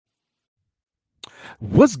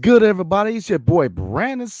What's good, everybody? It's your boy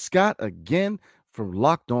Brandon Scott again from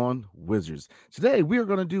Locked On Wizards. Today, we are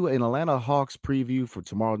going to do an Atlanta Hawks preview for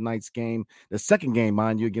tomorrow night's game, the second game,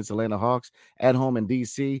 mind you, against Atlanta Hawks at home in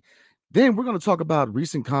DC. Then we're going to talk about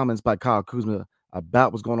recent comments by Kyle Kuzma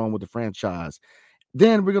about what's going on with the franchise.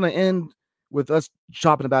 Then we're going to end with us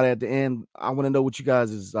chopping about it at the end. I want to know what you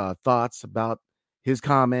guys' thoughts about his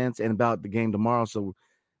comments and about the game tomorrow. So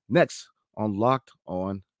next on Locked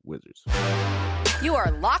On Wizards. You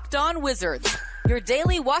are Locked On Wizards, your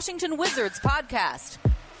daily Washington Wizards podcast.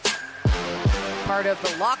 Part of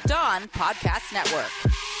the Locked On Podcast Network,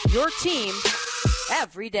 your team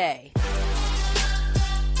every day.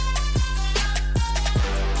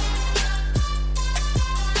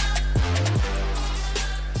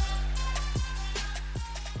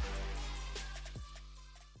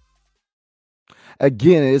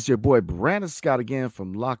 Again, it's your boy Brandon Scott again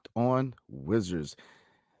from Locked On Wizards.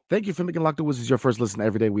 Thank you for making Locked On Wizards your first listen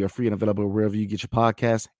every day. We are free and available wherever you get your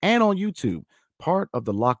podcasts and on YouTube, part of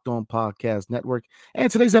the Locked On Podcast Network.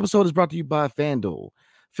 And today's episode is brought to you by FanDuel,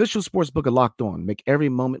 official sportsbook of Locked On. Make every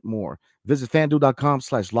moment more. Visit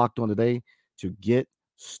FanDuel.com/Locked On today to get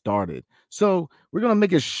started. So we're going to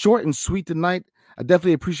make it short and sweet tonight. I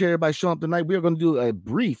definitely appreciate everybody showing up tonight. We are going to do a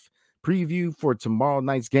brief preview for tomorrow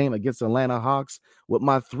night's game against Atlanta Hawks, what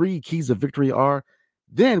my three keys of victory are.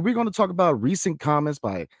 Then we're going to talk about recent comments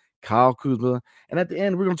by Kyle Kuzma, and at the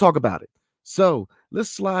end, we're going to talk about it. So let's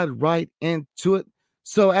slide right into it.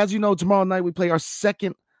 So as you know, tomorrow night we play our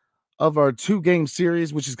second of our two-game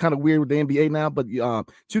series, which is kind of weird with the NBA now, but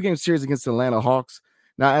two-game series against the Atlanta Hawks.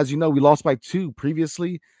 Now, as you know, we lost by 2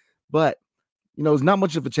 previously, but, it's not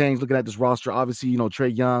much of a change looking at this roster. Obviously,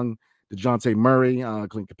 Trae Young, DeJounte Murray,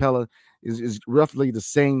 Clint Capella is roughly the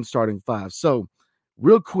same starting 5. So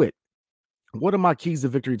real quick, what are my keys to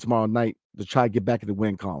victory tomorrow night to try to get back in the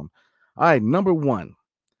win column? All right, number 1,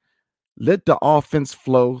 let the offense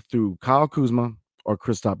flow through Kyle Kuzma or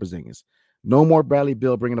Kristaps Porzingis. No more Bradley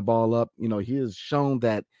Beal bringing the ball up. He has shown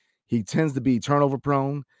that he tends to be turnover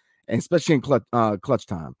prone, and especially in clutch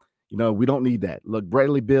time. We don't need that. Look,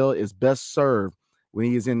 Bradley Beal is best served when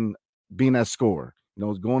he is in being that scorer.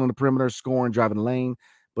 Going on the perimeter, scoring, driving the lane,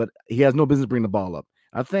 but he has no business bringing the ball up.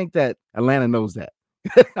 I think that Atlanta knows that.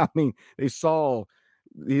 I mean, they saw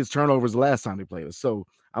his turnovers the last time they played us. So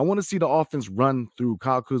I want to see the offense run through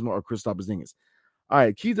Kyle Kuzma or Kristaps Porzingis. All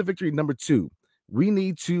right, key to victory number 2. We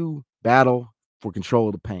need to battle for control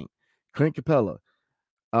of the paint. Clint Capella,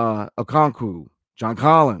 Okonkwo, John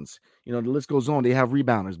Collins, the list goes on. They have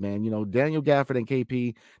rebounders, man. Daniel Gafford and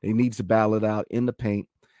KP, they need to battle it out in the paint,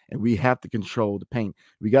 and we have to control the paint.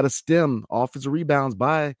 We got to stem offensive rebounds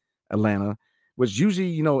by Atlanta, which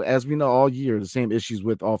usually, as we know all year, the same issues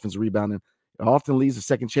with offensive rebounding. It often leads to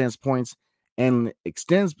second chance points and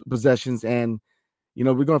extends possessions. And,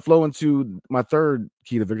 we're going to flow into my third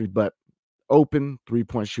key to victory, but open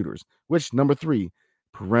 3-point shooters, which number 3,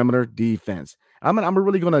 perimeter defense. I'm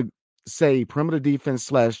really going to say perimeter defense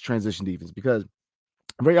 / transition defense, because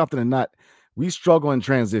very often than not, we struggle in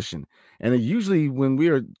transition. And usually when we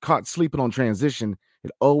are caught sleeping on transition,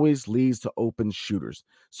 it always leads to open shooters.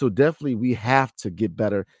 So definitely we have to get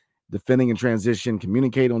better defending in transition,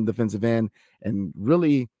 communicate on the defensive end, and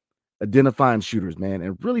really identifying shooters, man,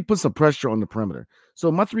 and really put some pressure on the perimeter.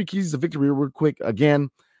 So my 3 keys to victory real quick. Again,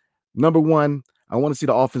 number 1, I want to see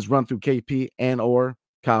the offense run through KP and or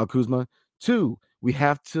Kyle Kuzma. 2, we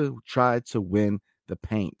have to try to win the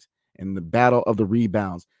paint and the battle of the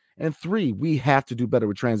rebounds. And 3, we have to do better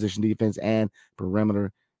with transition defense and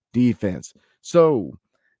perimeter defense. So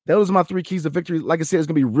those are my 3 keys to victory. Like I said, it's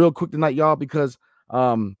gonna be real quick tonight, y'all, because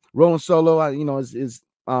rolling solo, is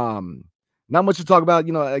not much to talk about.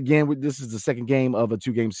 Again, this is the second game of a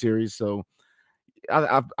 2-game series. So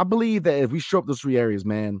I believe that if we show up those 3 areas,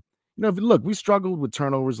 man, look, we struggled with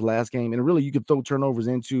turnovers last game, and really you could throw turnovers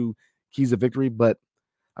into keys of victory, but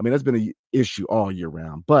I mean, that's been an issue all year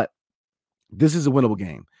round. But this is a winnable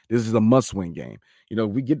game. This is a must-win game.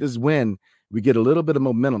 We get this win, we get a little bit of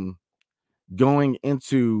momentum going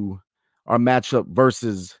into our matchup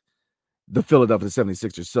versus the Philadelphia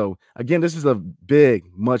 76ers. So, again, this is a big,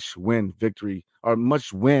 much-win victory or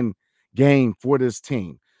much-win game for this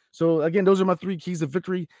team. So, again, those are my 3 keys of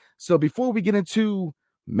victory. So, before we get into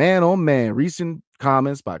man-on-man, recent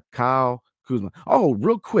comments by Kyle Kuzma. Oh,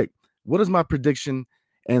 real quick, what is my prediction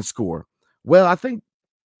and score? Well, I think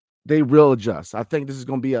they will adjust. I think this is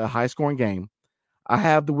going to be a high-scoring game. I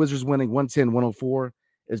have the Wizards winning 110-104.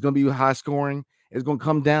 It's going to be high-scoring. It's going to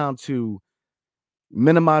come down to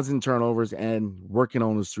minimizing turnovers and working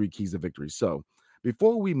on those 3 keys of victory. So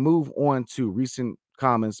before we move on to recent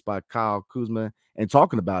comments by Kyle Kuzma and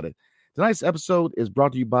talking about it, Tonight's episode is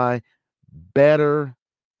brought to you by BetterHelp.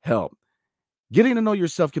 Getting to know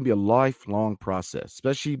yourself can be a lifelong process,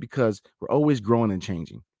 especially because we're always growing and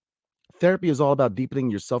changing. Therapy is all about deepening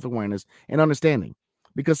your self awareness and understanding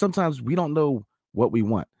because sometimes we don't know what we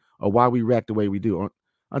want or why we react the way we do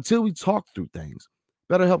until we talk through things.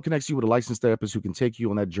 BetterHelp connects you with a licensed therapist who can take you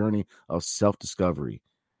on that journey of self discovery.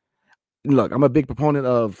 Look, I'm a big proponent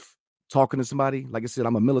of talking to somebody. Like I said,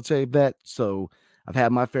 I'm a military vet, so I've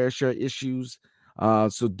had my fair share of issues.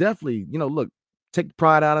 So definitely, look, take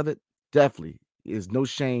pride out of it. Definitely is no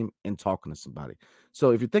shame in talking to somebody.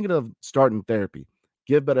 So if you're thinking of starting therapy,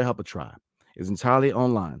 give BetterHelp a try. It's entirely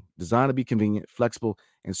online, designed to be convenient, flexible,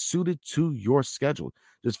 and suited to your schedule.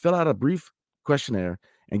 Just fill out a brief questionnaire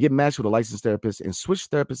and get matched with a licensed therapist and switch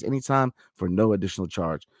therapists anytime for no additional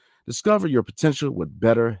charge. Discover your potential with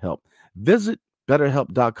BetterHelp. Visit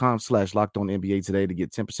betterhelp.com/lockedonnba today to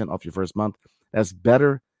get 10% off your first month. That's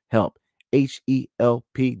BetterHelp,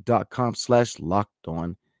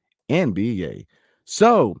 HELP.com/lockedonnba.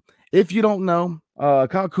 So if you don't know,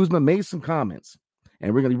 Kyle Kuzma made some comments,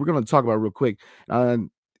 and we're gonna talk about it real quick.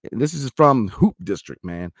 This is from Hoop District,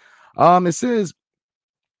 man. It says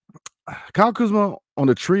Kyle Kuzma on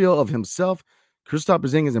the trio of himself, Kristaps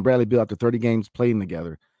Porzingis, and Bradley Beal after 30 games playing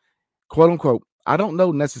together. "Quote unquote, I don't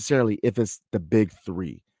know necessarily if it's the big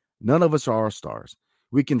three. None of us are all-stars.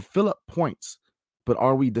 We can fill up points, but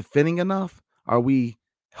are we defending enough? Are we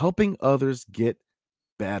helping others get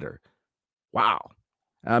better?" Wow.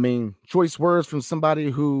 I mean, choice words from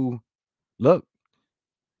somebody who, look,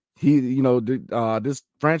 this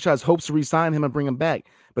franchise hopes to re-sign him and bring him back.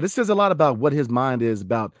 But it says a lot about what his mind is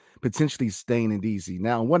about potentially staying in DC.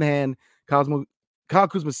 Now, on one hand, Kyle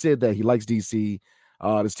Kuzma said that he likes DC.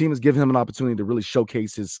 This team has given him an opportunity to really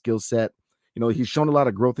showcase his skill set. He's shown a lot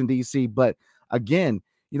of growth in DC, but again,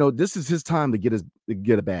 this is his time to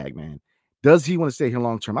get a bag, man. Does he want to stay here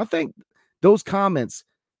long term? I think those comments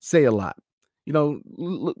say a lot.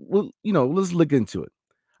 Let's look into it.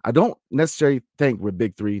 I don't necessarily think we're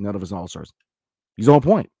big three. None of us all-stars. He's on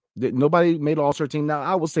point. Nobody made an all-star team. Now,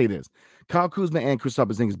 I will say this. Kyle Kuzma and Kristaps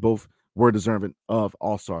Porzingis both were deserving of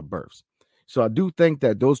all-star berths. So I do think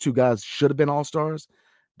that those two guys should have been all-stars.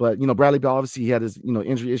 But, Bradley Beal, obviously, he had his,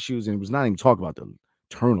 injury issues and was not even talking about the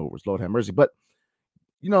turnovers. Lord have mercy. But,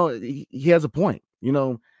 he has a point.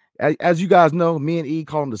 As you guys know, me and E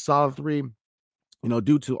call him the solid three,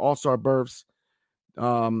 due to all-star berths.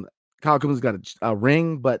 Kyle Kuzma's got a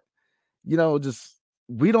ring, but just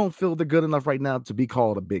we don't feel they're good enough right now to be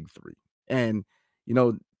called a big three. And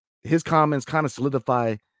his comments kind of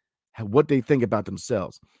solidify what they think about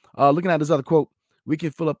themselves. Looking at this other quote, "We can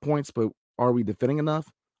fill up points, but are we defending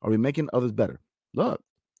enough? Are we making others better?" Look,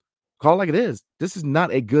 call it like it is. This is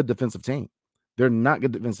not a good defensive team. They're not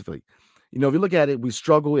good defensively. If you look at it, we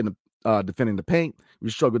struggle in defending the paint. We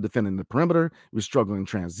struggle defending the perimeter. We struggle in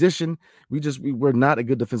transition. We're not a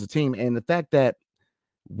good defensive team. And the fact that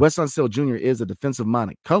Wes Unseld Jr. is a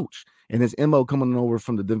defensive-minded coach and his MO coming over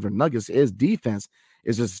from the Denver Nuggets is defense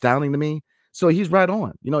is just astounding to me. So he's right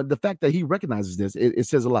on. The fact that he recognizes this, it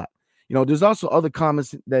says a lot. There's also other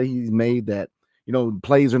comments that he's made that,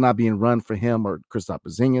 plays are not being run for him or Kristaps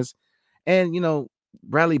Porzingis. And,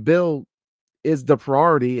 Bradley Beal is the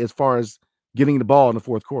priority as far as getting the ball in the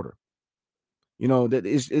fourth quarter. That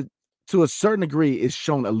is to a certain degree, it's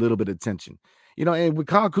shown a little bit of tension. And with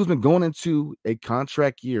Kyle Kuzma going into a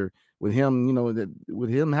contract year with him, with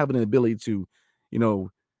him having the ability to,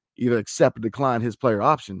 either accept or decline his player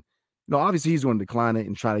option, obviously he's going to decline it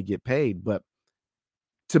and try to get paid. But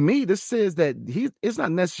to me, this says that it's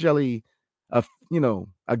not necessarily a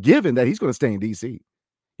given that he's going to stay in DC.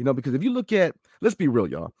 Because if you look at, let's be real,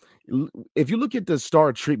 y'all. If you look at the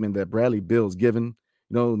star treatment that Bradley Beal's given,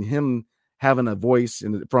 him having a voice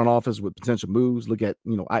in the front office with potential moves. Look at,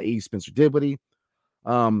 i.e. Spencer Dinwiddie.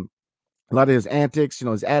 A lot of his antics,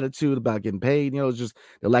 his attitude about getting paid, it's just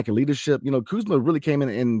the lack of leadership. Kuzma really came in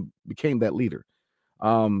and became that leader.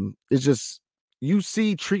 It's just, you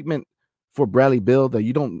see treatment for Bradley Beal that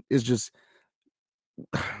you don't, it's just,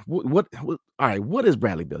 what all right, what is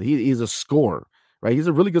Bradley Beal? He's a scorer, right? He's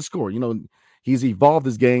a really good scorer. He's evolved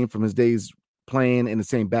his game from his days playing in the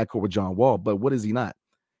same backcourt with John Wall, but what is he not?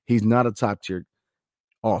 He's not a top-tier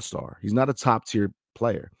all-star. He's not a top-tier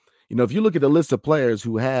player. If you look at the list of players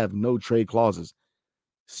who have no trade clauses,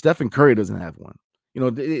 Stephen Curry doesn't have one.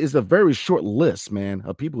 It's a very short list, man,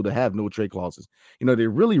 of people that have no trade clauses. They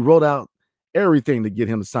really wrote out everything to get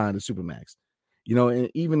him to sign the Supermax. And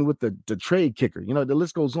even with the trade kicker, the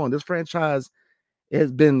list goes on. This franchise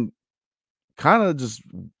has been kind of just,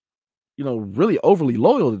 really overly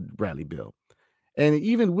loyal to Bradley Beal. And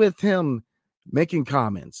even with him making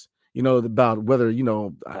comments, about whether,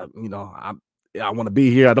 I want to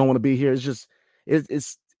be here, I don't want to be here. It's just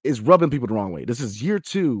it's rubbing people the wrong way. This is year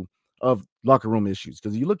 2 of locker room issues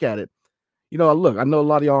because you look at it. Look, I know a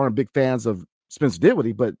lot of y'all aren't big fans of Spencer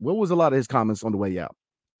Dinwiddie, but what was a lot of his comments on the way out?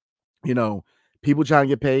 People trying to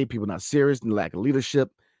get paid, people not serious, and lack of leadership.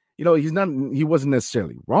 He wasn't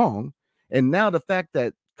necessarily wrong. And now the fact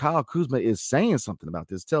that Kyle Kuzma is saying something about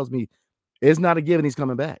this tells me it's not a given he's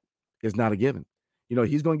coming back. It's not a given.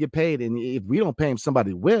 He's going to get paid, and if we don't pay him,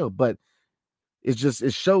 somebody will. But it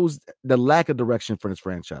shows the lack of direction for this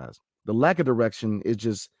franchise. The lack of direction is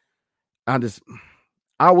just,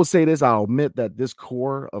 I will say this. I'll admit that this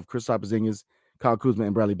core of Kristaps Porzingis, Kyle Kuzma,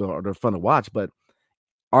 and Bradley Beal are fun to watch, but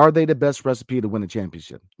are they the best recipe to win a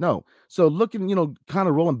championship? No. So looking, kind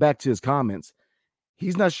of rolling back to his comments,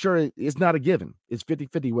 he's not sure. It's not a given. It's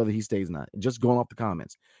 50-50 whether he stays or not. Just going off the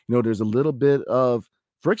comments. There's a little bit of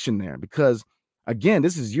friction there because, again,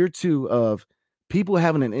 this is year 2 of people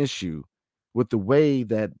having an issue with the way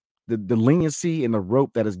that the leniency and the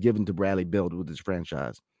rope that is given to Bradley Beal with this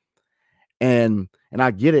franchise. And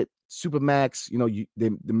I get it. Supermax,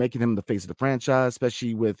 they're making him the face of the franchise,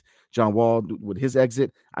 especially with John Wall with his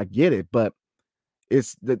exit. I get it, but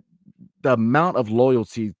it's the amount of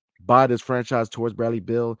loyalty by this franchise towards Bradley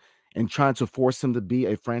Beal and trying to force him to be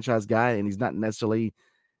a franchise guy, and he's not necessarily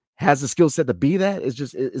has the skill set to be that.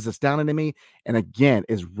 It's astounding to me. And again,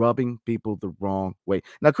 it's rubbing people the wrong way.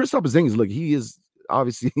 Now, Kristaps Porzingis, look, he is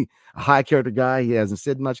obviously a high character guy. He hasn't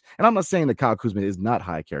said much, and I'm not saying that Kyle Kuzma is not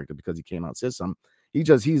high character because he came out and said something.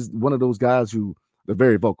 He's one of those guys who are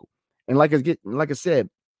very vocal. And like I said,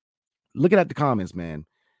 looking at the comments, man,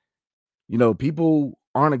 people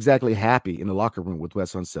aren't exactly happy in the locker room with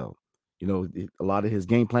Wes Unseld. A lot of his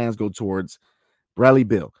game plans go towards Bradley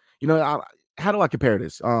Beal. How do I compare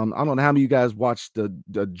this? I don't know how many of you guys watched the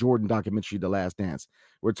Jordan documentary, The Last Dance,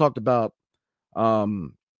 where it talked about,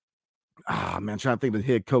 trying to think of the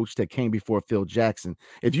head coach that came before Phil Jackson.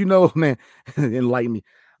 If you know, man, enlighten me.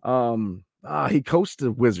 He coached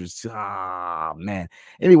the Wizards. Man.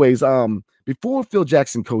 Anyways, before Phil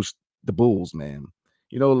Jackson coached the Bulls, man,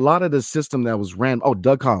 a lot of the system that was ran. Oh,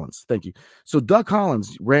 Doug Collins. Thank you. So Doug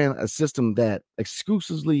Collins ran a system that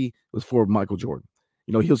exclusively was for Michael Jordan.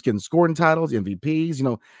 He was getting scoring titles,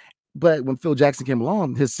 MVPs, but when Phil Jackson came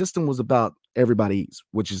along, his system was about everybody's,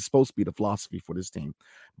 which is supposed to be the philosophy for this team.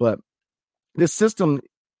 But this system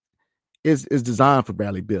is designed for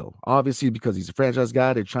Bradley Beal, obviously, because he's a franchise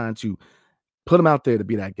guy. They're trying to put him out there to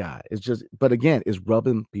be that guy. But again, it's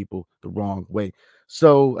rubbing people the wrong way.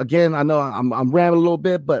 So again, I know I'm rambling a little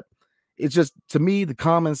bit, but it's just, to me, the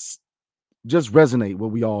comments just resonate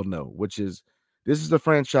what we all know, which is this is a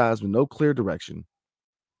franchise with no clear direction,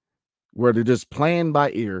 where they're just playing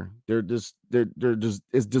by ear. They're just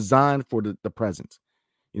it's designed for the present.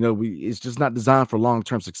 It's just not designed for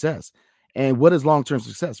long-term success. And what is long-term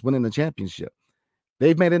success? Winning the championship.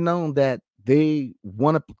 They've made it known that they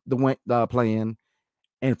want to play in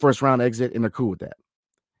and first round exit, and they're cool with that.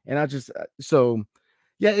 And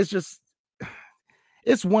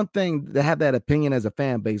it's one thing to have that opinion as a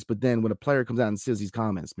fan base, but then when a player comes out and says these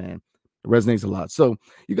comments, man, it resonates a lot. So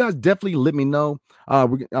you guys definitely let me know.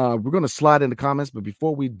 We're going to slide in the comments, but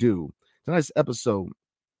before we do, tonight's episode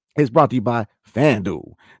is brought to you by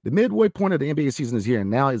FanDuel. The midway point of the NBA season is here, and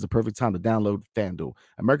now is the perfect time to download FanDuel,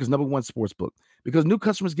 America's #1 sports book, because new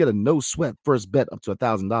customers get a no-sweat first bet up to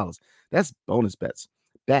 $1,000. That's bonus bets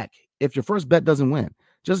back if your first bet doesn't win.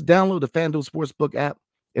 Just download the FanDuel Sportsbook app.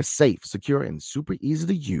 It's safe, secure, and super easy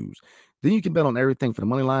to use. Then you can bet on everything from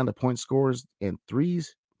the money line to point scores and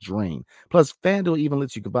threes drain. Plus, FanDuel even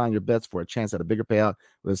lets you combine your bets for a chance at a bigger payout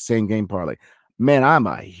with a same-game parlay. Man, I'm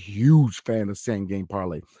a huge fan of same-game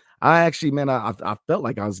parlay. I actually, man, I felt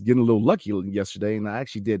like I was getting a little lucky yesterday, and I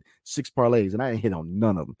actually did 6 parlays, and I didn't hit on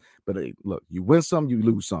none of them. But look, you win some, you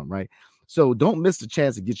lose some, right? So don't miss the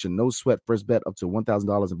chance to get your no-sweat first bet up to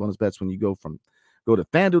 $1,000 in bonus bets when you go to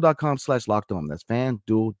FanDuel.com/lockedon. That's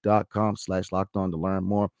FanDuel.com/lockedon to learn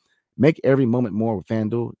more. Make every moment more with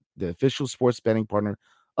FanDuel, the official sports betting partner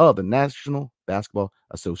of the National Basketball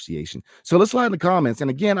Association. So let's slide in the comments. And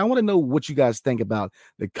again, I want to know what you guys think about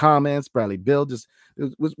the comments. Bradley Beal, just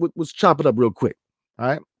let's chop it up real quick. All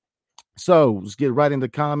right. So let's get right into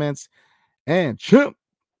the comments. And Chimp,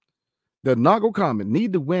 the inaugural comment,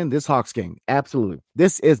 need to win this Hawks game. Absolutely.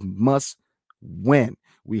 This is must win.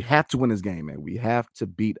 We have to win this game, man. We have to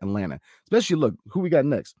beat Atlanta. Especially, look, who we got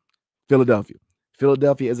next? Philadelphia.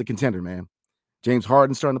 Philadelphia is a contender, man. James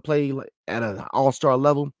Harden starting to play at an all-star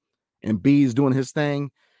level, and B's doing his thing.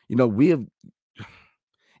 If we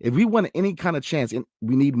want any kind of chance,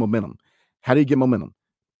 we need momentum. How do you get momentum?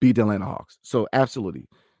 Beat the Atlanta Hawks. So absolutely.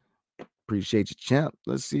 Appreciate you, champ.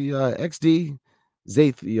 Let's see. XD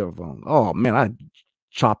Zathiophone. Oh man, I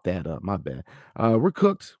chopped that up. My bad. We're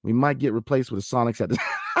cooked. We might get replaced with a Sonics at the.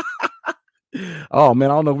 Oh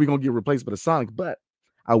man, I don't know if we're gonna get replaced with a Sonic, but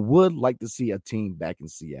I would like to see a team back in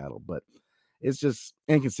Seattle. But it's just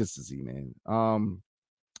inconsistency, man.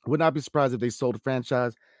 Would not be surprised if they sold the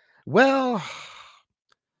franchise. Well,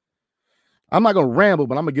 I'm not gonna ramble,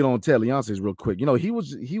 but I'm gonna get on Ted Leonsis real quick. You know, he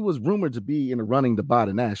was rumored to be in the running to buy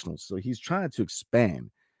the Nationals, so he's trying to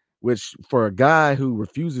expand. Which for a guy who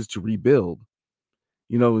refuses to rebuild,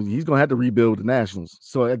 you know, he's gonna have to rebuild the Nationals.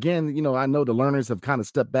 So again, you know, I know the Lerners have kind of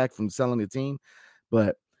stepped back from selling the team,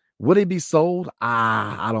 but would it be sold?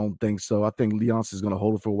 I don't think so. I think Leonsis is gonna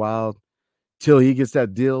hold it for a while till he gets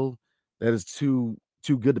that deal that is too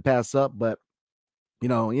good to pass up. But you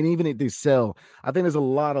know, and even if they sell, I think there's a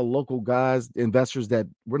lot of local guys, investors that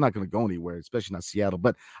we're not going to go anywhere, especially not Seattle.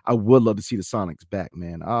 But I would love to see the Sonics back,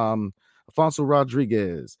 man. Alfonso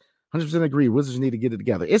Rodriguez, 100% agree. Wizards need to get it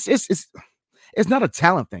together. It's not a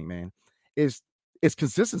talent thing, man. It's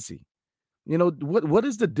consistency. You know what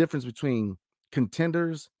is the difference between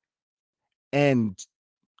contenders and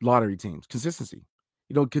lottery teams? Consistency.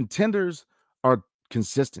 You know, contenders are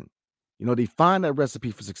consistent. You know, they find that recipe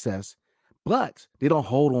for success, but they don't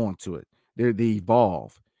hold on to it. They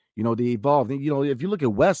evolve. You know, they evolve. You know, if you look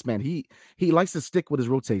at West, man, he likes to stick with his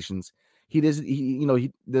rotations. He has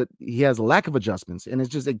a lack of adjustments, and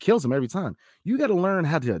it kills him every time. You got to learn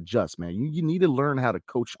how to adjust, man. You need to learn how to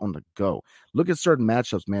coach on the go. Look at certain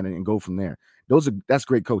matchups, man, and go from there. That's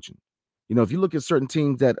great coaching. You know, if you look at certain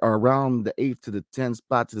teams that are around the 8th to the 10th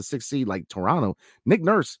spot to the 6th seed, like Toronto, Nick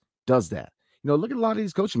Nurse does that. You know, look at a lot of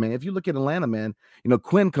these coaches, man. If you look at Atlanta, man, you know,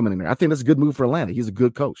 Quinn coming in there, I think that's a good move for Atlanta. He's a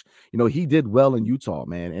good coach. You know, he did well in Utah,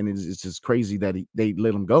 man, and it's just crazy that they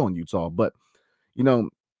let him go in Utah. But, you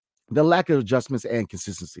know, the lack of adjustments and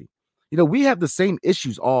consistency. You know, we have the same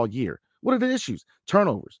issues all year. What are the issues?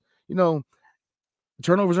 Turnovers. You know,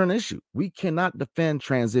 turnovers are an issue. We cannot defend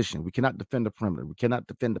transition. We cannot defend the perimeter. We cannot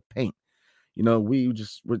defend the paint. You know,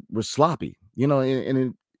 we're sloppy. You know,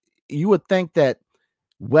 and you would think that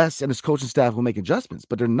Wes and his coaching staff will make adjustments,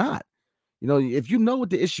 but they're not. You know, if you know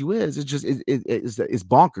what the issue is, it's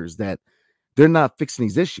bonkers that they're not fixing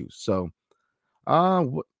these issues. So,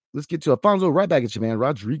 let's get to Alfonso right back at you, man.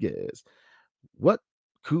 Rodriguez, what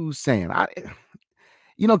Kuz saying?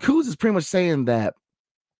 Kuz is pretty much saying that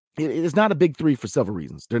it's not a big three for several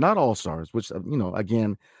reasons. They're not all stars, which you know,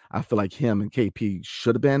 again, I feel like him and KP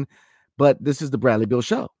should have been, but this is the Bradley Beal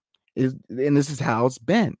show, and this is how it's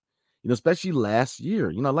been. You know, especially last year.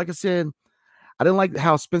 You know, like I said, I didn't like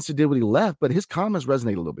how Spencer did when he left, but his comments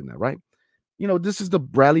resonate a little bit now, right? You know, this is the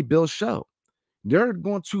Bradley Beal show. They're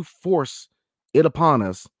going to force it upon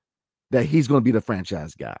us that he's going to be the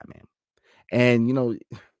franchise guy, man. And, you know,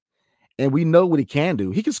 and we know what he can do.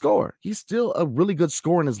 He can score. He's still a really good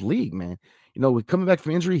scorer in his league, man. You know, with coming back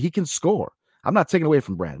from injury, he can score. I'm not taking away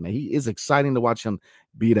from Brad, man. He is exciting to watch him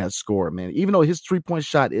be that scorer, man. Even though his 3-point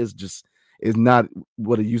shot is not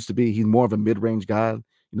what it used to be. He's more of a mid-range guy,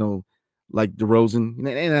 you know, like DeRozan,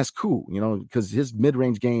 and that's cool, you know, because his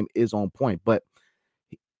mid-range game is on point. But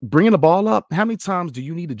bringing the ball up, how many times do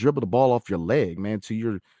you need to dribble the ball off your leg, man, to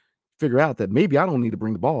your figure out that maybe I don't need to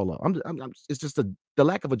bring the ball up? It's just the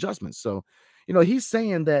lack of adjustments. So, you know, he's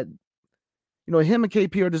saying that, you know, him and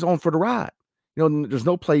KP are just on for the ride. You know, there's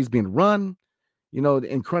no plays being run. You know,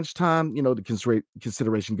 in crunch time, you know, the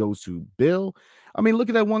consideration goes to Bill. I mean, look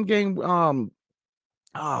at that one game.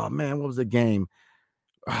 Oh man, what was the game?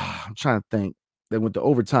 I'm trying to think. They went to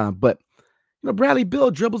overtime, but you know, Bradley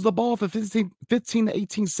Beal dribbles the ball for 15 to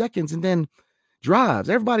 18 seconds and then drives.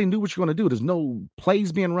 Everybody knew what you're going to do. There's no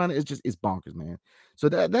plays being run. It's bonkers, man. So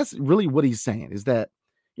that's really what he's saying is that,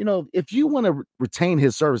 you know, if you want to retain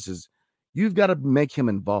his services, you've got to make him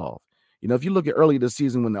involved. You know, if you look at early this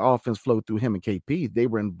season when the offense flowed through him and KP, they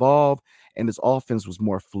were involved and his offense was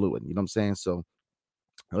more fluid. You know what I'm saying? So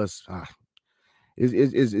it's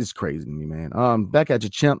crazy to me, man. Back at you,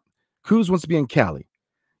 Chimp. Kuz wants to be in Cali.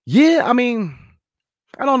 Yeah, I mean,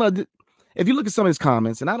 I don't know. If you look at some of his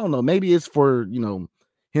comments, and I don't know, maybe it's for, you know,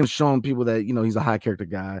 him showing people that, you know, he's a high character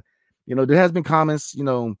guy. You know, there has been comments, you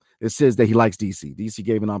know, that says that he likes DC. DC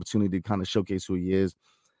gave an opportunity to kind of showcase who he is.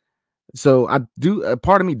 So I do. A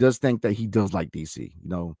part of me does think that he does like DC. You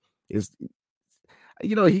know,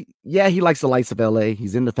 he likes the lights of LA.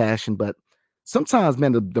 He's into fashion, but sometimes,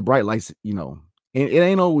 man, the bright lights, you know, it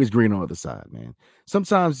ain't always green on the other side, man.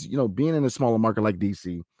 Sometimes, you know, being in a smaller market like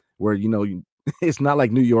DC, where you know it's not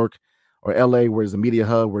like New York or LA, where it's a media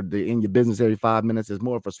hub where they're in your business every 5 minutes. It's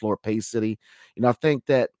more of a slower paced city. You know, I think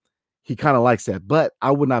that he kind of likes that, but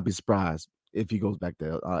I would not be surprised if he goes back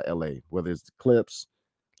to LA, whether it's the Clips,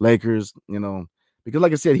 Lakers, because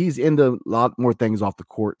like I said, he's into a lot more things off the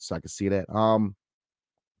court, so I can see that.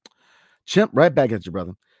 Chimp, right back at you,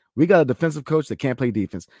 brother. We got a defensive coach that can't play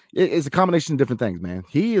defense. It's a combination of different things, man.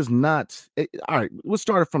 He is not. All right, we'll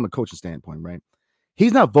start from a coaching standpoint, right?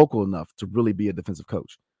 He's not vocal enough to really be a defensive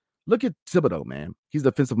coach. Look at Thibodeau, man. He's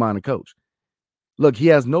a defensive-minded coach. Look, he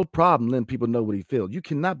has no problem letting people know what he feels. You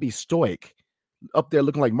cannot be stoic up there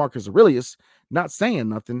looking like Marcus Aurelius, not saying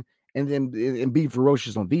nothing, and then and be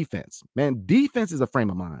ferocious on defense. Man, defense is a frame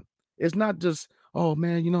of mind. It's not just, oh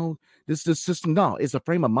man, this system. No, it's a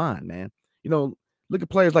frame of mind, man. Look at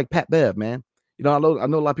players like Pat Bev, man. I know a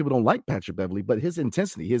lot of people don't like Patrick Beverly, but his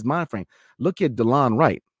intensity, his mind frame. Look at DeLon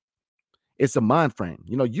Wright. It's a mind frame.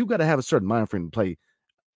 You got to have a certain mind frame to play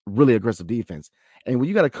really aggressive defense. And when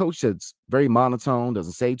you got a coach that's very monotone,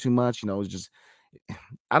 doesn't say too much, it's just,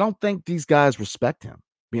 I don't think these guys respect him.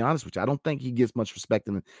 Be honest with you. I don't think he gets much respect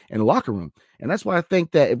in the locker room. And that's why I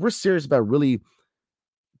think that if we're serious about really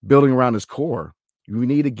building around his core, we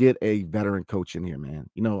need to get a veteran coach in here, man.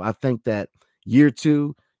 I think that year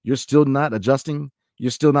 2, you're still not adjusting.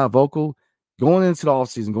 You're still not vocal. Going into the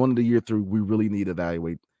offseason, going into year 3, we really need to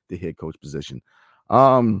evaluate the head coach position.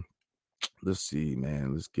 Let's see,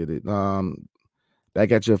 man. Let's get it.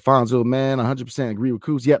 Back at you, Alfonso, man. 100% agree with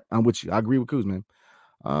Kuz. Yep, I'm with you. I agree with Kuz, man.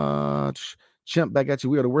 Chimp, back at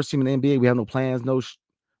you. We are the worst team in the NBA. We have no plans, no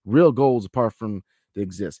real goals apart from to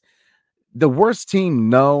exist. The worst team,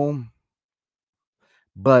 no,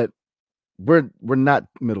 but we're not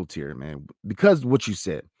middle tier, man. Because what you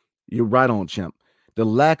said, you're right on, Chimp. The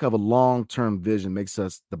lack of a long-term vision makes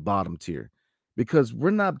us the bottom tier because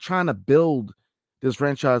we're not trying to build this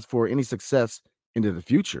franchise for any success into the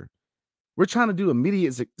future. We're trying to do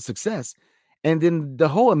immediate success. And then the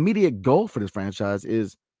whole immediate goal for this franchise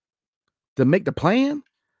is to make the plan.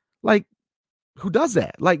 Like, who does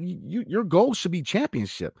that? Like, your goal should be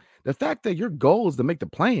championship. The fact that your goal is to make the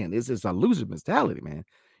plan is a loser mentality, man.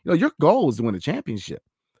 Your goal is to win a championship.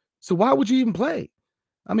 So why would you even play?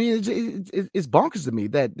 I mean, it's bonkers to me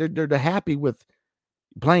that they're happy with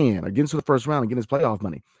playing or getting to the first round and getting his playoff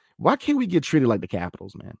money. Why can't we get treated like the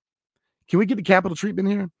Capitals, man? Can we get the Capital treatment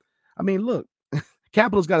here? I mean, look,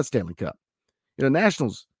 Capitals got a Stanley Cup.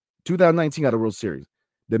 Nationals, 2019 got a World Series.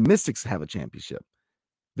 The Mystics have a championship.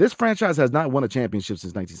 This franchise has not won a championship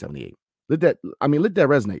since 1978. Let that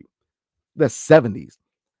resonate. That's 70s.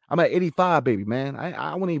 I'm at 85, baby, man.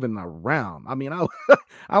 I wasn't even around. I mean,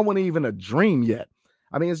 I wasn't even a dream yet.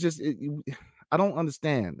 I mean, it's just, I don't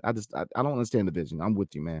understand. I don't understand the vision. I'm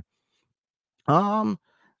with you, man.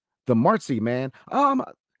 The Marcy, man.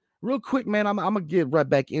 Real quick, man, I'm gonna get right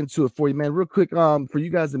back into it for you, man. Real quick, for you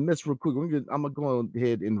guys to miss real quick, I'm gonna go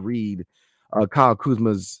ahead and read Kyle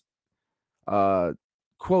Kuzma's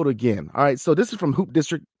quote again. All right, so this is from Hoop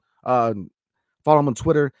District. Follow him on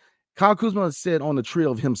Twitter. Kyle Kuzma said on the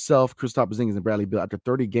trio of himself, Kristaps Porzingis, and Bradley Beal after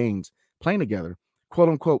 30 games playing together, quote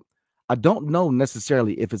unquote, I don't know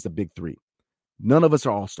necessarily if it's a big 3. None of us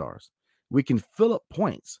are all-stars. We can fill up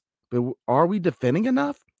points, but are we defending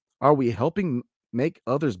enough? Are we helping make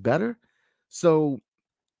others better? So,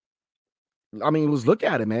 I mean, let's look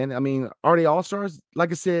at it, man. I mean, are they all-stars?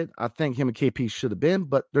 Like I said, I think him and KP should have been,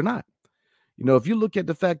 but they're not. If you look at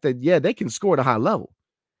the fact that, yeah, they can score at a high level.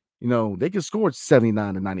 They can score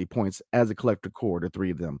 79 to 90 points as a collective core, the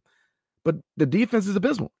 3 of them. But the defense is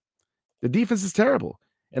abysmal. The defense is terrible.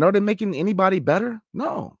 And are they making anybody better?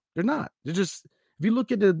 No, they're not. They're just, if you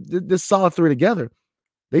look at this solid 3 together,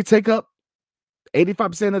 they take up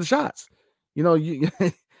 85% of the shots.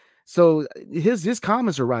 So his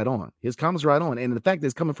comments are right on. His comments are right on. And the fact that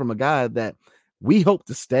it's coming from a guy that we hope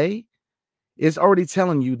to stay is already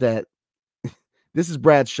telling you that this is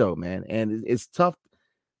Brad's show, man. And it's tough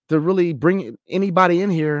to really bring anybody in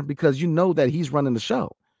here because that he's running the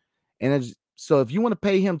show. And so if you want to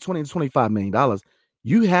pay him $20 to $25 million,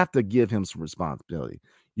 you have to give him some responsibility.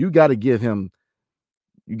 You got to give it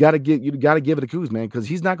to Kuz, man, because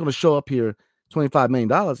he's not going to show up here $25 million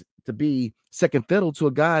to be second fiddle to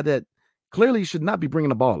a guy that clearly should not be bringing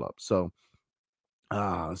the ball up. So,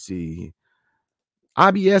 let's see.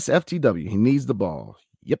 IBS FTW, he needs the ball.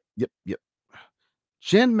 Yep.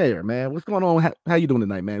 Jen Mayer, man, what's going on? How you doing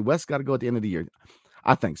tonight, man? West got to go at the end of the year.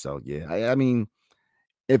 I think so, yeah. I mean,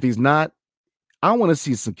 if he's not, I want to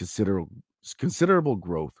see some considerable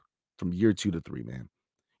growth from year 2 to 3, man.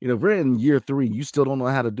 If we're in year 3, you still don't know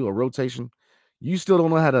how to do a rotation, you still don't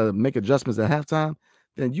know how to make adjustments at halftime,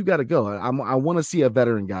 then you got to go. I want to see a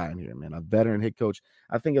veteran guy in here, man, a veteran head coach.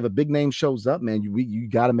 I think if a big name shows up, man, you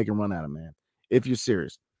got to make him run at him, man, if you're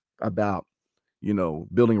serious about,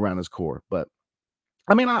 building around his core. But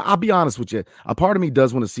I mean, I'll be honest with you. A part of me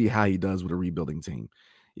does want to see how he does with a rebuilding team.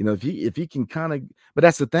 If he can kind of, but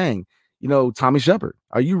that's the thing. Tommy Shepard.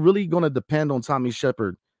 Are you really going to depend on Tommy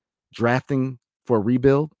Shepard drafting for a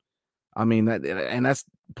rebuild? I mean, that's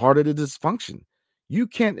part of the dysfunction. You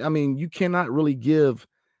can't. I mean, you cannot really give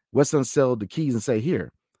Wes Unseld the keys and say,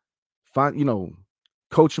 "Here, find,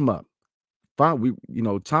 coach him up."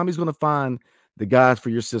 Tommy's going to find the guys for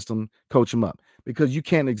your system, coach him up, because you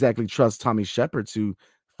can't exactly trust Tommy Shepard to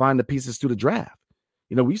find the pieces to the draft.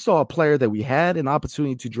 We saw a player that we had an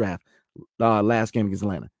opportunity to draft last game against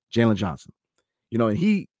Atlanta, Jalen Johnson. And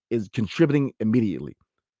he is contributing immediately.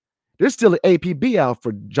 There's still an APB out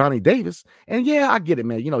for Johnny Davis. And yeah, I get it,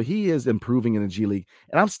 man. He is improving in the G League.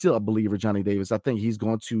 And I'm still a believer, Johnny Davis. I think he's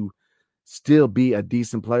going to still be a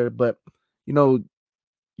decent player. But,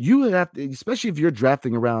 you have to, especially if you're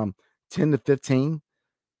drafting around 10 to 15,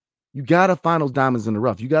 you got to find those diamonds in the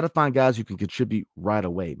rough. You got to find guys who can contribute right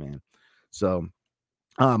away, man. So,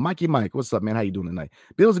 Mikey Mike, what's up, man? How you doing tonight?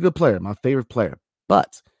 Bill's a good player, my favorite player.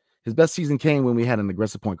 But his best season came when we had an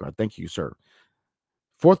aggressive point guard. Thank you, sir.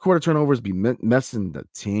 Fourth quarter turnovers be messing the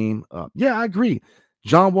team up. Yeah, I agree.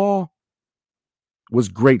 John Wall was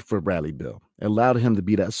great for Bradley Beal. It allowed him to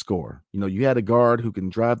be that scorer. You had a guard who can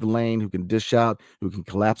drive the lane, who can dish out, who can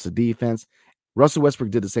collapse the defense. Russell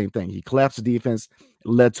Westbrook did the same thing. He collapsed the defense,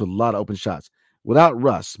 led to a lot of open shots. Without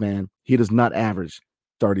Russ, man, he does not average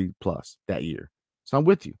 30 plus that year. So I'm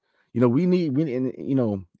with you. We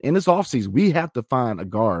in this offseason, we have to find a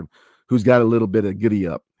guard who's got a little bit of giddy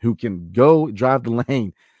up, who can go drive the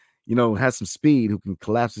lane, has some speed, who can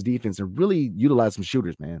collapse his defense and really utilize some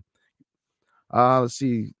shooters, man. Let's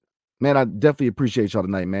see. Man, I definitely appreciate y'all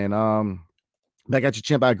tonight, man. Back at you,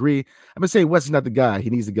 Chimp. I agree. I'm gonna say Wes is not the guy. He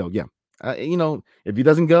needs to go. Yeah. If he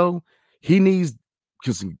doesn't go, he needs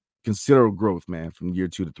considerable growth, man, from year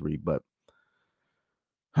 2 to 3. But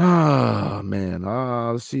man.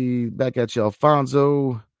 Let's see. Back at you,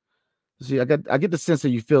 Alfonso. Let's see, I get the sense that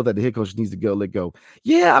you feel that the head coach needs to go, let go.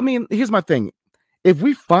 Yeah, I mean, here's my thing. If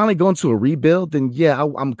we finally go into a rebuild, then yeah,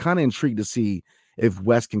 I'm kind of intrigued to see if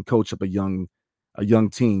Wes can coach up a young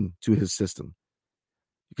team to his system.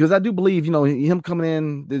 Because I do believe, him coming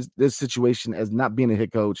in this situation as not being a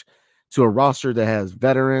head coach to a roster that has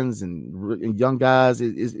veterans and young guys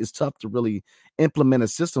is tough to really implement a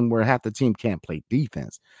system where half the team can't play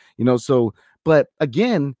defense. So, but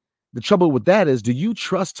again, the trouble with that is, do you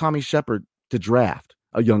trust Tommy Shepard to draft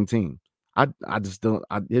a young team? I just don't.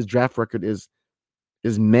 His draft record is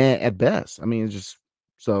meh at best. I mean, it's just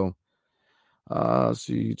so. Let's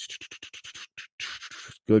see.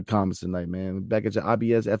 Good comments tonight, man. Back at your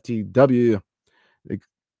IBS FTW.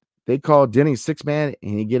 They call Denny 6-man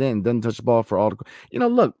and he get in and doesn't touch the ball for all the.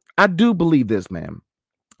 Look, I do believe this, man.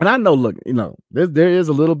 And I know, look, there is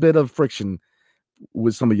a little bit of friction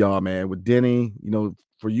with some of y'all, man, with Denny,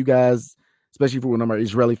 for you guys, especially for one of our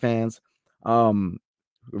Israeli fans,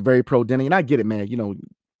 very pro Denny. And I get it, man.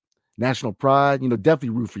 National pride, definitely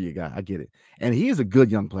root for you guy. I get it. And he is a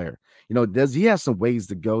good young player. Does he have some ways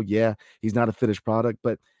to go? Yeah, he's not a finished product,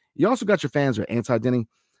 but you also got your fans who are anti-Denny.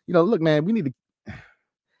 Look, man, we need to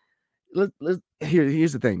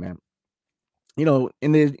here's the thing, man. In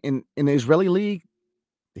the Israeli league,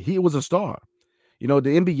 he was a star. The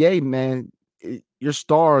NBA, man, your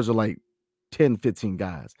stars are like 10, 15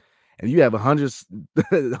 guys. And you have hundreds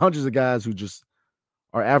of guys who just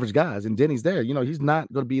are average guys. And Denny's there. He's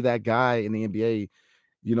not going to be that guy in the NBA,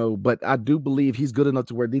 but I do believe he's good enough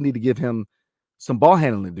to where they need to give him some ball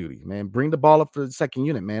handling duty, man. Bring the ball up for the second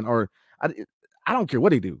unit, man. Or I don't care what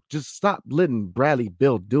they do. Just stop letting Bradley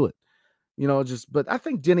Beal do it. But I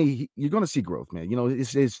think Denny, you're going to see growth, man.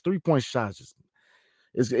 His 3-point shots just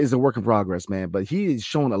is a work in progress, man. But he is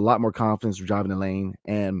showing a lot more confidence driving the lane.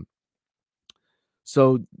 And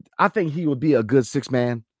so I think he would be a good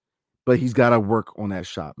 6-man, but he's got to work on that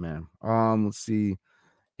shot, man. Let's see.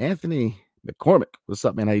 Anthony McCormick. What's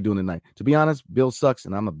up, man? How you doing tonight? To be honest, Bill sucks,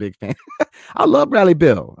 and I'm a big fan. I love Bradley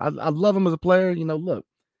Beal. I love him as a player. Look,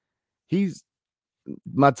 he's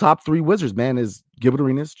my top 3 Wizards, man, is Gilbert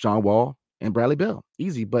Arenas, John Wall, and Bradley Beal.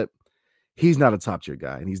 Easy, but he's not a top tier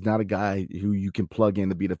guy, and he's not a guy who you can plug in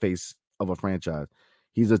to be the face of a franchise.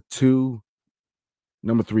 He's a 2,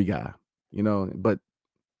 number 3 guy, but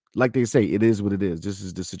like they say, it is what it is. This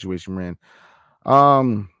is the situation we're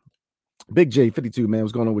in. Big J 52, man,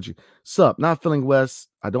 what's going on with you? Sup? Not feeling Wes.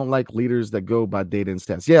 I don't like leaders that go by data and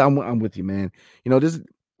stats. Yeah, I'm with you, man. This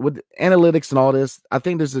with analytics and all this, I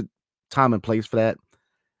think there's a time and place for that.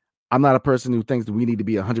 I'm not a person who thinks that we need to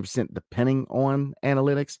be 100% depending on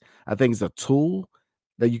analytics. I think it's a tool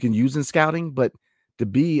that you can use in scouting, but to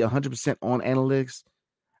be 100% on analytics,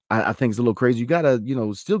 I think it's a little crazy. You gotta,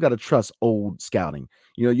 still gotta trust old scouting.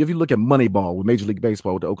 If you look at Moneyball with Major League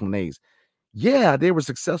Baseball with the Oakland A's, yeah, they were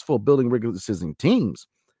successful building regular season teams,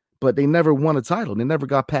 but they never won a title. They never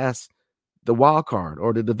got past the wild card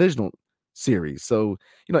or the divisional series. So,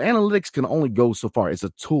 analytics can only go so far. It's a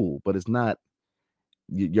tool, but it's not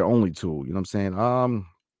your only tool. You know what I'm saying?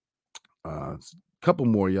 A couple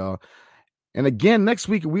more, y'all. And again, next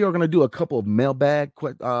week we are going to do a couple of mailbag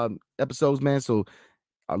episodes, man. So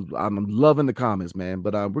I'm loving the comments, man.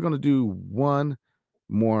 But we're going to do one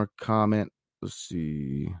more comment. Let's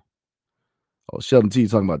see. Oh, Sheldon T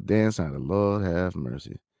talking about Dan Snyder. Lord have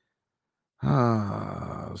mercy.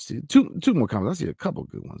 Let's see. Two more comments. I see a couple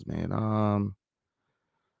good ones, man.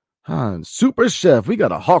 Super Chef. We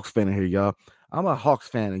got a Hawks fan in here, y'all. I'm a Hawks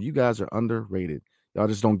fan, and you guys are underrated. Y'all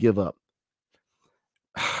just don't give up.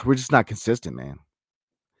 We're just not consistent, man.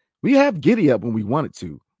 We have giddy up when we wanted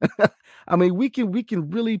to. I mean, we can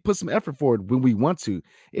really put some effort forward when we want to.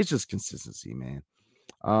 It's just consistency, man.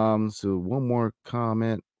 So one more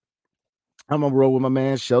comment. I'm gonna roll with my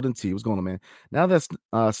man Sheldon T. What's going on, man? Now that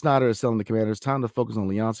Snyder is selling the Commanders, time to focus on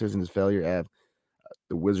Leonsis and his failure as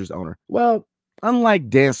the Wizards owner. Well, unlike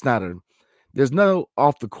Dan Snyder, there's no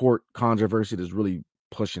off the court controversy that's really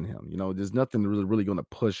pushing him. There's nothing really going to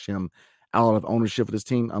push him out of ownership of this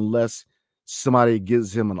team unless somebody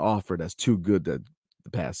gives him an offer that's too good to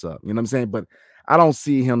pass up. You know what I'm saying? But I don't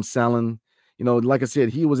see him selling. Like I said,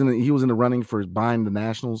 he was in the running for buying the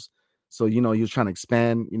Nationals. So, he was trying to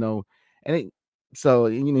expand, and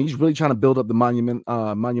he's really trying to build up the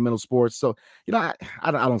monumental sports. So,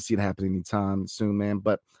 I don't see it happening anytime soon, man.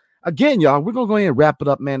 But again, y'all, we're going to go ahead and wrap it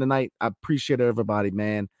up, man, tonight. I appreciate everybody,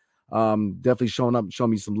 man. Definitely showing up and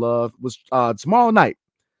showing me some love. Was tomorrow night.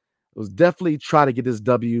 It was definitely try to get this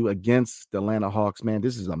W against the Atlanta Hawks, man.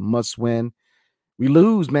 This is a must win. We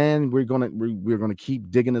lose, man. We're gonna keep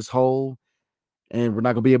digging this hole, and we're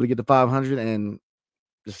not gonna be able to get to 500. And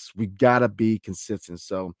we gotta be consistent.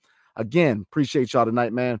 So, again, appreciate y'all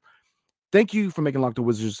tonight, man. Thank you for making Locked On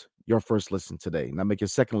Wizards your first listen today. Now make your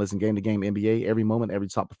second listen game to game NBA. Every moment, every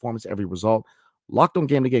top performance, every result. Locked On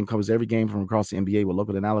Game to Game covers every game from across the NBA with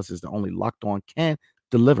local analysis that only Locked On can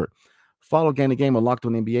deliver. Follow Game to Game on Locked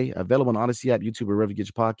On NBA, available on Odyssey app, YouTube, or wherever you get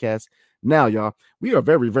your podcasts. Now, y'all, we are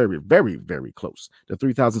very, very, very, very close to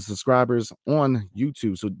 3,000 subscribers on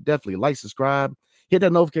YouTube. So definitely like, subscribe, hit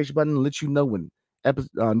that notification button, and let you know when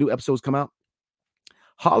new episodes come out.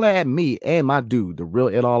 Holler at me and my dude, the real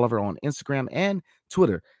Ed Oliver, on Instagram and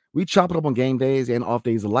Twitter. We chop it up on game days and off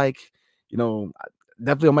days alike.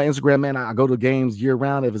 Definitely on my Instagram, man, I go to games year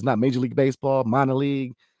round. If it's not Major League Baseball, minor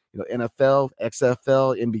league, NFL,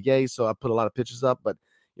 XFL, NBA. So I put a lot of pictures up, but,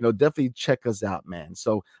 definitely check us out, man.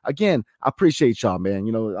 So again, I appreciate y'all, man.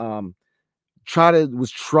 Try to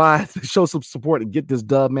show some support and get this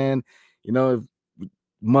dub, man.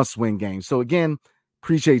 Must win game. So again,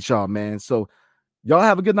 appreciate y'all, man. So y'all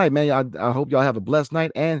have a good night, man. I hope y'all have a blessed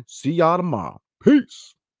night and see y'all tomorrow.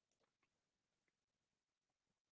 Peace.